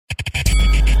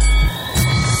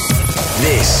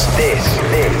This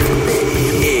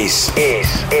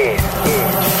is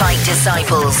Fight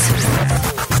Disciples.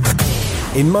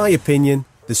 In my opinion,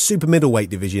 the super middleweight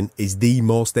division is the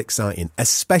most exciting,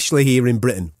 especially here in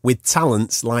Britain, with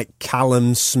talents like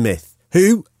Callum Smith,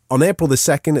 who, on April the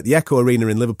 2nd at the Echo Arena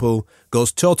in Liverpool,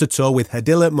 goes toe-to-toe with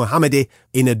Hadila Mohammadi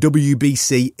in a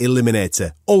WBC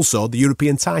eliminator. Also, the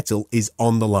European title is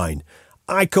on the line.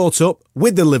 I caught up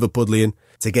with the Liverpudlian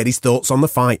to get his thoughts on the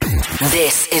fight.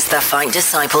 This is the Fight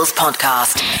Disciples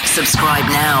podcast. Subscribe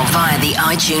now via the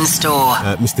iTunes store.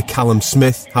 Mr. Callum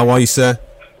Smith, how are you, sir?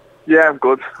 Yeah, I'm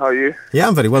good. How are you? Yeah,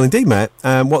 I'm very well indeed, mate.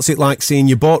 What's it like seeing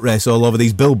your boat race all over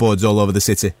these billboards all over the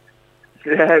city?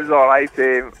 Yeah, it's all right.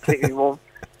 I think my mum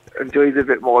enjoys it a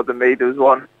bit more than me. There was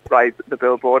one right at the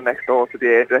billboard next door to the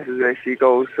hairdressers where she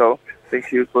goes, so I think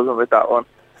she was buzzing with that one.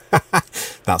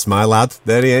 That's my lad.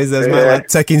 There he is. There's my lad.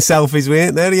 Taking selfies with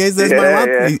it. There he is. There's my lad.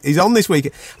 Yeah. He's on this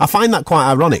week. I find that quite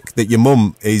ironic that your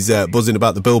mum is buzzing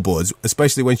about the billboards,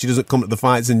 especially when she doesn't come to the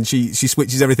fights and she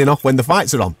switches everything off when the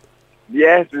fights are on.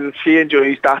 Yeah, she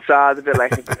enjoys that side of it,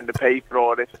 like if it's in the paper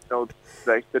or if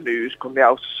like the news coming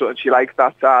out or something. She likes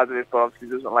that side of it, but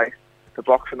obviously doesn't like the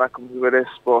boxing that comes with this.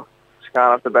 But she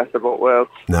can't have the best of both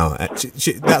worlds. No, that's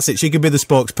it. She can be the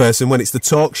spokesperson when it's the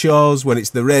talk shows, when it's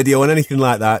the radio and anything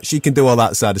like that. She can do all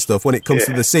that side of stuff. When it comes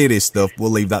to the serious stuff, we'll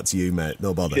leave that to you, mate.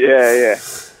 No bother. Yeah.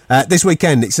 This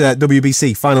weekend, it's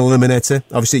WBC final eliminator.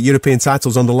 Obviously, European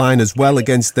titles on the line as well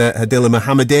against Hadila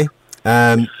Mohammadi.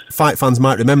 Fight fans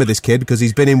might remember this kid because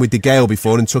he's been in with De Gale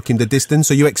before and took him the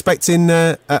distance. Are you expecting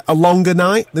a longer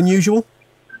night than usual?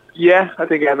 Yeah, I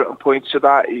think everyone points to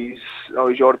that. He's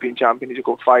European champion. He's a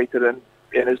good fighter, and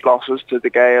in his losses to De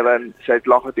Gale and said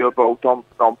they were both on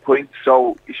points.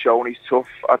 So he's shown he's tough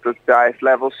at the highest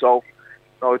level. So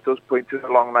it does point to a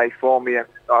long night for me, and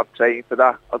I'm praying for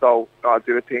that. Although I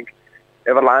do think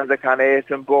if it lands, I can hit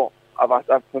him, but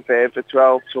I've prepared for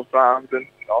 12 tough rounds, and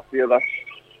I feel that's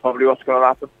probably what's going to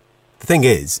happen. The thing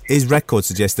is, his record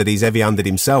suggests that he's heavy-handed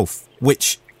himself,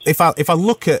 which, if I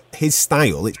look at his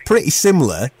style, it's pretty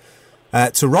similar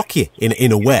to Rocky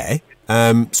in a way.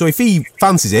 So if he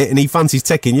fancies it and he fancies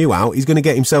taking you out, he's going to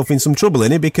get himself in some trouble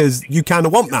in it because you kind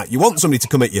of want that. You want somebody to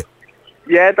come at you.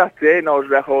 Yeah, that's it. His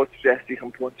record suggests he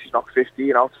can punch. He's knocked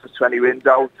 15 out for 20 wins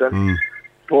out.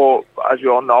 But as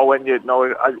you all know,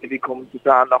 if he comes to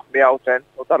try and knock me out, then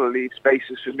that'll leave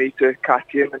spaces for me to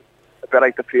catch him, and a bit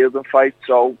like the field and fight.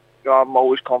 So I'm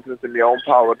always confident in my own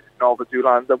power. If I do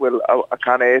land, I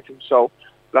can hit him. So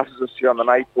that's just see on the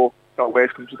night. But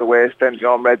worst comes to the worst, then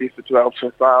I'm ready for 12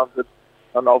 tough rounds, and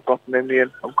I know I've got them in me,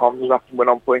 and I'm confident I can win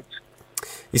on points.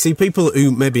 You see, people who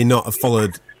maybe not have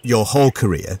followed your whole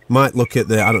career might look at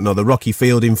the Rocky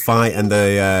Fielding fight and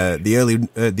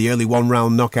the early one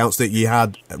round knockouts that you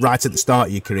had right at the start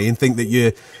of your career and think that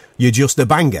you're just a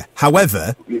banger.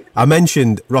 However, I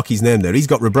mentioned Rocky's name there. He's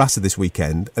got Rebrassa this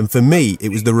weekend, and for me, it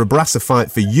was the Rebrassa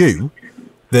fight for you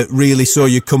that really saw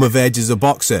you come of age as a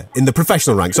boxer in the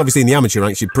professional ranks. Obviously, in the amateur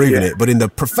ranks, you've proven it, but in the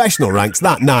professional ranks,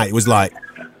 that night it was like,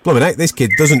 blooming heck, this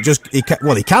kid doesn't just he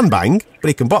can bang, but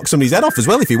he can box somebody's head off as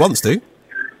well if he wants to.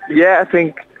 Yeah, I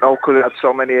think because I had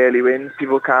so many early wins,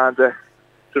 people kind of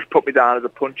just put me down as a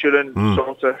puncher and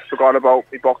sort of forgot about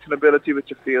my boxing ability,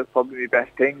 which I feel is probably my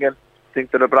best thing. And I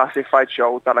think the Rebrassa fight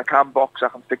showed that I can box, I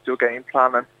can stick to a game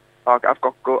plan, and I've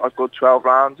got a good 12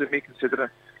 rounds in me, considering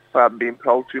I haven't been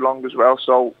pro too long as well.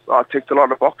 So I ticked a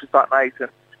lot of boxes that night, and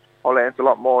I learned a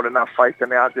lot more in that fight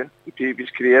than I had in the previous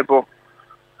career. But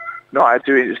no, I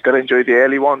do just got to enjoy the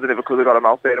early ones, and if I could have got them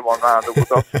out there in one round, I would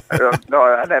have.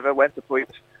 I never went to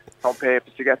points on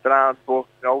purpose to get the rounds, but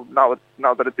now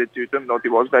that I did do them, they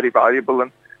was very valuable,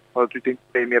 and I do think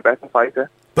made me a better fighter.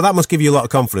 But that must give you a lot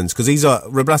of confidence, because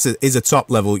Rebrassa is a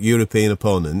top-level European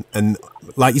opponent, and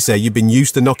like you say, you've been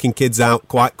used to knocking kids out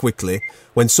quite quickly.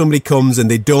 When somebody comes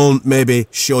and they don't maybe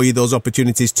show you those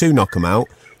opportunities to knock them out,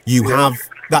 you have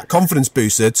that confidence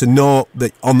booster to know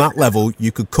that on that level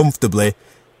you could comfortably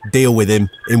deal with him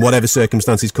in whatever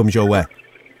circumstances comes your way.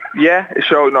 Yeah,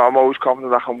 so I'm always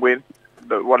confident I can win,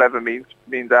 whatever means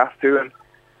I have to, and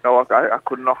I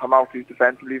couldn't knock him out. He's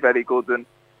defensively very good, and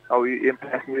he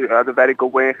impressed me. I had a very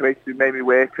good work rate. He made me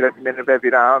work for every minute of every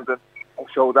round, and I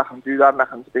showed I can do that, and I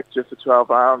can stick to it for 12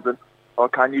 rounds, and I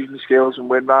can use my skills and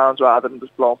win rounds rather than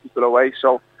just blowing people away.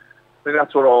 So I think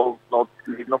that's what all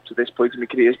leading up to this point in my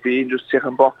career has been, just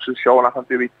ticking boxes, showing I can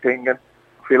do each thing, and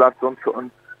I feel I've done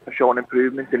something. I've shown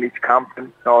improvement in each camp,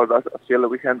 and I feel the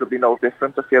weekend will be no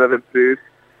different. I feel I've improved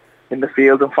in the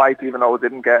field and fight, even though I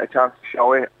didn't get a chance to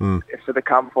show it. For the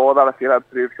camp for that, I feel I've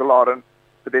improved a lot, and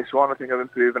for this one, I think I'm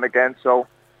improving again. So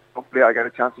hopefully I get a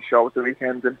chance to show it the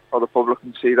weekend, and the public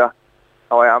can see that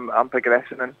I'm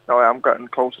progressing, and I'm getting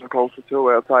closer and closer to a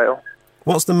world title.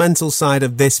 What's the mental side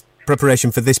of this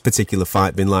preparation for this particular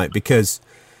fight been like? Because,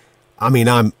 I mean,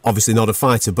 I'm obviously not a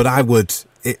fighter, but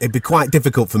it'd be quite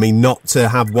difficult for me not to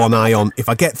have one eye on, if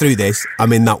I get through this,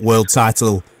 I'm in that world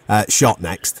title shot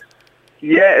next.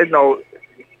 Yeah,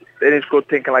 it is good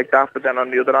thinking like that, but then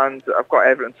on the other hand, I've got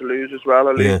everything to lose as well.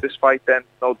 I lose this fight, then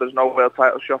there's no world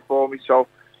title shot for me, so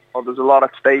there's a lot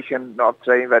at stake, and I'm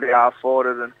training very hard for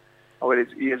it, and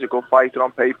he is a good fighter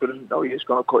on paper, and he's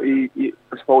going to cut.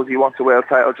 I suppose he wants a world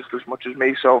title just as much as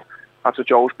me, so that's what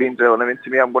Joe's been drilling him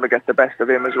into me. I'm going to get the best of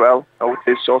him as well. It's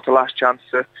his sort of last chance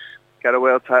to get a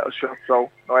world title shot, so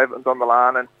everything's on the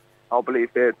line, and I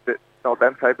believe that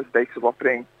them type of stakes are what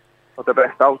bring the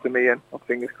best out of me, and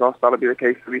fingers crossed that'll be the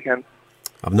case the weekend.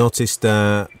 I've noticed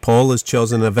Paul has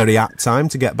chosen a very apt time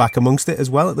to get back amongst it as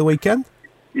well at the weekend.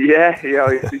 Yeah,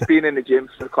 he's been in the gym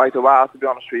for quite a while, to be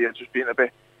honest with you. It's just been a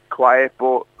bit quiet,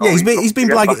 but he's been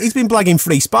blagging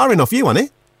free sparring off you,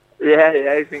 hasn't he?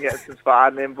 Yeah, he's been getting some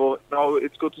sparring in, but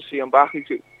it's good to see him back. He's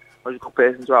a good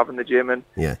person to have in the gym, and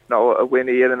a win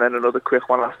here and then another quick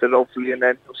one after, hopefully, and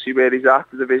then we'll see where he's at.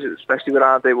 The division, especially with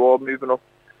Andy Ward moving up,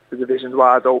 the division's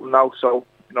wide open now, so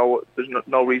there's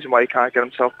no reason why he can't get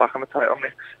himself back on the title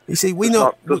mix. You see,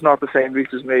 there's not the same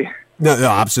route as me. No,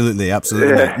 absolutely. Yeah.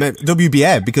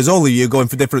 WBA, because all of you are going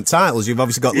for different titles. You've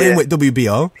obviously got Liam with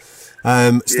WBO,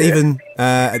 Stephen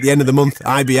at the end of the month,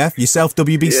 IBF, yourself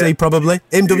WBC probably,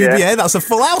 him WBA. That's a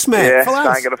full house, mate. Yeah, full house.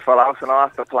 Try and get a full house, and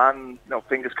that's the plan.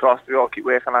 Fingers crossed, we all keep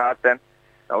working hard. Then,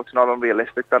 it's not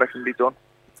unrealistic that it can be done.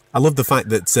 I love the fact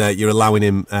that you're allowing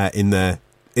him in the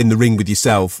ring with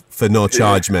yourself for no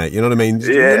charge, mate. You know what I mean?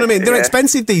 You know what I mean? They're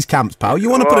expensive, these camps, pal. You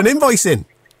want to put an invoice in.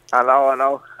 I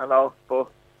know, but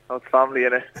it's family,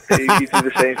 innit? You do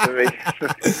the same for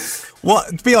me.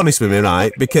 To be honest with me,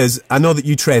 right? Because I know that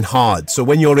you train hard, so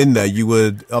when you're in there, you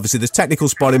would obviously there's technical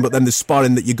sparring, but then there's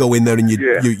sparring that you go in there and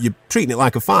you're treating it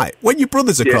like a fight. When your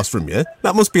brother's across from you,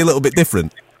 that must be a little bit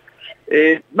different.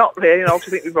 Not really. I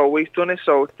think we've always done it,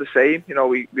 so it's the same.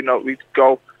 We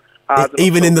go.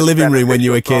 Even in the living room when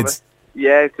you were kids.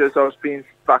 Yeah, because I was being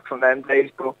back from them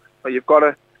days, but you've got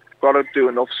to do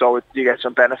enough so you get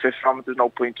some benefit from it. There's no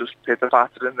point just hit the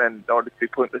pattern, and then it'd be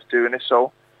pointless doing it.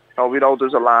 So we know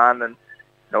there's a line, and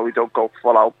we don't go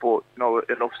full out, but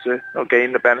enough to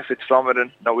gain the benefits from it,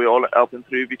 and we all help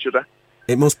improve each other.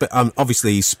 It must be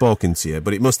obviously he's spoken to you,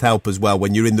 but it must help as well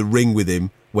when you're in the ring with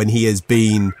him when he has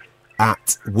been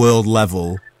at world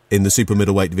level in the super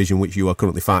middleweight division, which you are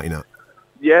currently fighting at.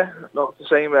 Yeah, not the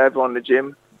same with everyone in the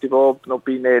gym. They've all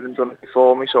been there and done it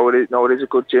before me, so it is a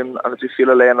good gym, and I do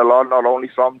feel I learn a lot, not only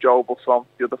from Joe, but from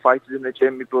the other fighters in the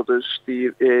gym. My brothers,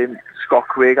 Steve, Scott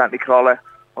Quigg, Anthony Crawler,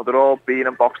 they're all been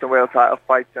in boxing world title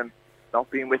fights, and not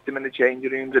being with them in the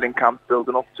changing rooms and in camp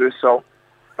building up to it, so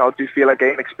I do feel I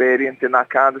gain experience in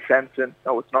that kind of sense, and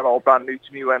it's not all brand new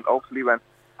to me. Hopefully when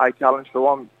I challenge for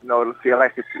one, it'll feel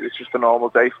like it's just a normal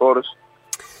day for us.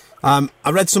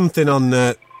 I read something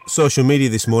on social media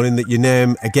this morning that your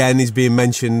name again is being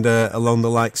mentioned along the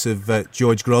likes of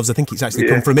George Groves. I think it's actually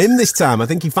come from him this time. I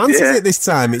think he fancies it this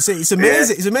time. It's amazing.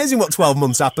 Yeah. It's amazing what 12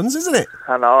 months happens, isn't it?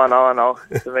 I know.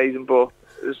 It's amazing, but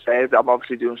as I said, I'm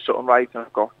obviously doing something right, and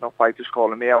I've got no fighters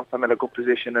calling me out. I'm in a good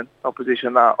position, and a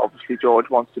position that obviously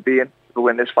George wants to be in. To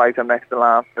win this fight, I'm next in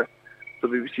line for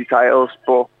WBC titles,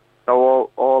 but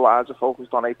all eyes are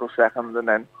focused on April 2nd, and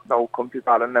then come to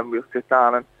that, and then we'll sit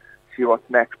down and see what's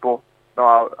next. But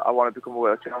I want to become a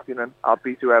world champion, and I'll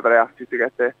beat whoever I have to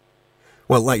get there.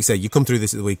 Well, like you say, you come through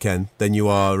this at the weekend, then you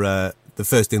are the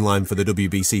first in line for the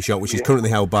WBC shot, which is currently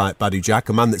held by Badu Jack,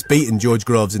 a man that's beaten George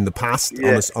Groves in the past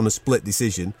on a split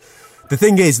decision. The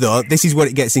thing is, though, this is where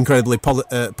it gets incredibly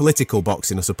political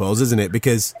boxing, I suppose, isn't it?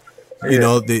 Because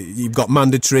you've got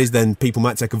mandatories, then people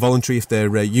might take a voluntary if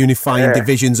they're unifying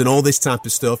divisions and all this type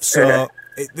of stuff. So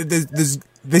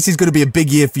this is going to be a big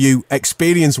year for you,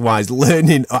 experience-wise,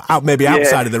 learning maybe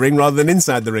outside of the ring rather than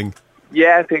inside the ring.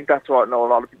 Yeah, I think that's what a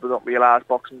lot of people don't realise.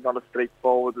 Boxing's not as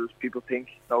straightforward as people think.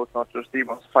 It's not just he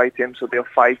wants to fight him, so they'll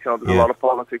fight. There's a lot of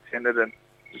politics in it, and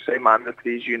say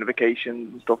mandatories,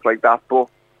 unifications and stuff like that. But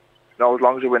as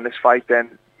long as I win this fight,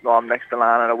 then I'm next in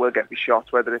line, and I will get my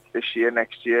shots, whether it's this year,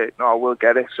 next year. I will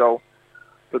get it. So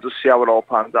we'll just see how it all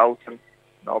pans out, and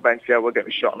eventually I will get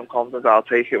my shot, and I'm confident I'll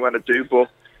take it when I do. But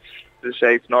as I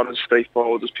say, it's not as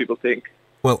straightforward as people think.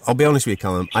 Well, I'll be honest with you,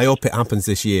 Callum. I hope it happens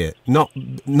this year. Not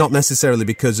necessarily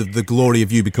because of the glory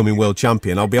of you becoming world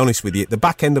champion. I'll be honest with you. At the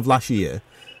back end of last year,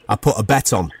 I put a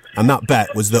bet on and that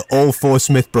bet was that all four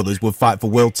Smith brothers would fight for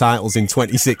world titles in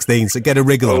 2016. So get a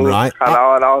wriggle on, right?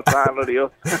 I know, time of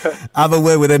you. Have a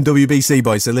word with them WBC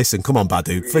boys. So listen, come on,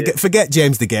 Badu. Forget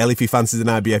James DeGale if he fancies an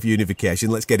IBF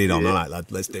unification. Let's get it on, all right,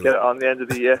 lad. Let's do it. Get it on the end of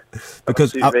the year.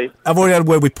 Because I've already had a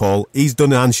word with Paul. He's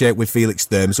done a handshake with Felix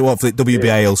Sturm, so hopefully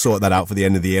WBA will sort that out for the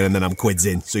end of the year, and then I'm quids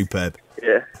in. Superb.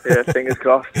 Yeah, fingers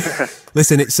crossed.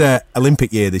 Listen, it's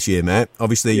Olympic year this year, mate.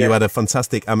 Obviously, you had a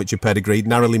fantastic amateur pedigree,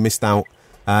 narrowly missed out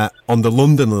on the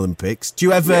London Olympics. Do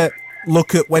you ever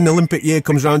look at when the Olympic year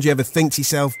comes around, do you ever think to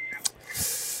yourself,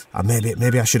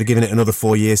 maybe I should have given it another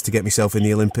 4 years to get myself in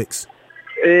the Olympics?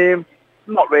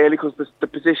 Not really, because the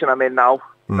position I'm in now,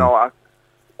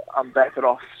 I'm better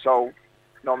off. So,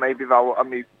 maybe if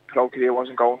my pro career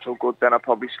wasn't going so good, then I'd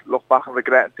probably look back and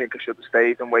regret and think I should have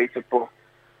stayed and waited. But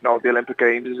the Olympic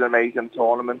Games is an amazing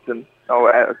tournament, and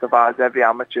it divides every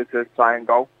amateur to try and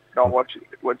go. Once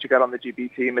you get on the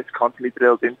GB team, it's constantly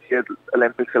drilled into you,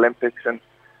 Olympics, and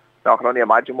I can only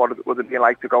imagine what it would have been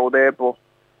like to go there. But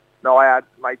I had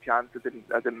my chance.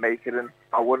 I didn't make it, and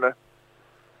I wouldn't have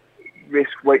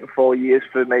risked waiting 4 years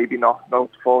for maybe not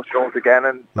fall short again.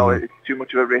 And it's too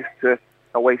much of a risk to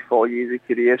waste 4 years of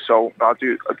career. So I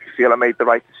do feel I made the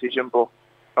right decision. But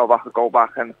if I could go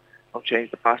back and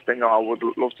change the past thing, I would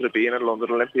love to be in a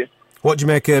London Olympia. What do you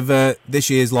make of this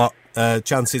year's lot?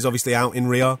 Chances obviously out in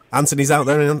Rio. Anthony's out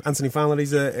there, Anthony Fowler.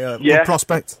 He's a good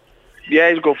prospect. Yeah,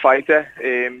 he's a good fighter.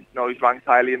 He's ranked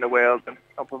highly in the world, and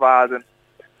providing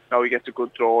he gets a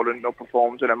good draw and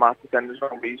performs in a match, then there's no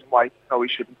reason why he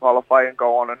shouldn't qualify and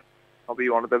go on and be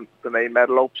one of the main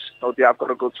medal hopes. They have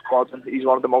got a good squad, and he's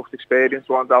one of the most experienced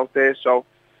ones out there. So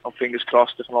fingers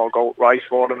crossed it can all go right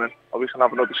for him, and we can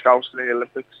have another scout in the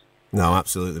Olympics. No,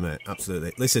 absolutely, mate.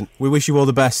 Absolutely. Listen, we wish you all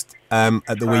the best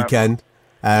at the weekend.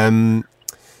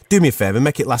 Do me a favour,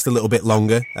 make it last a little bit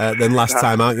longer than last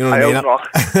time out. You know what I mean?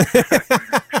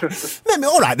 Maybe,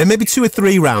 all right, then maybe 2 or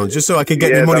 3 rounds, just so I can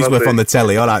get your money's worth on the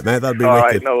telly. All right, mate, that'd be wicked.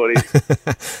 Right, no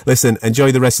worries. Listen,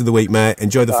 enjoy the rest of the week, mate.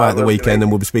 Enjoy the fight of the weekend,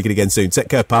 and we'll be speaking again soon. Take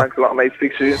care, pal. Thanks a lot, mate.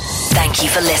 Speak soon. Thank you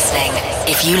for listening.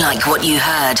 If you like what you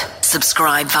heard,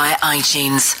 subscribe via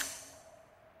iTunes.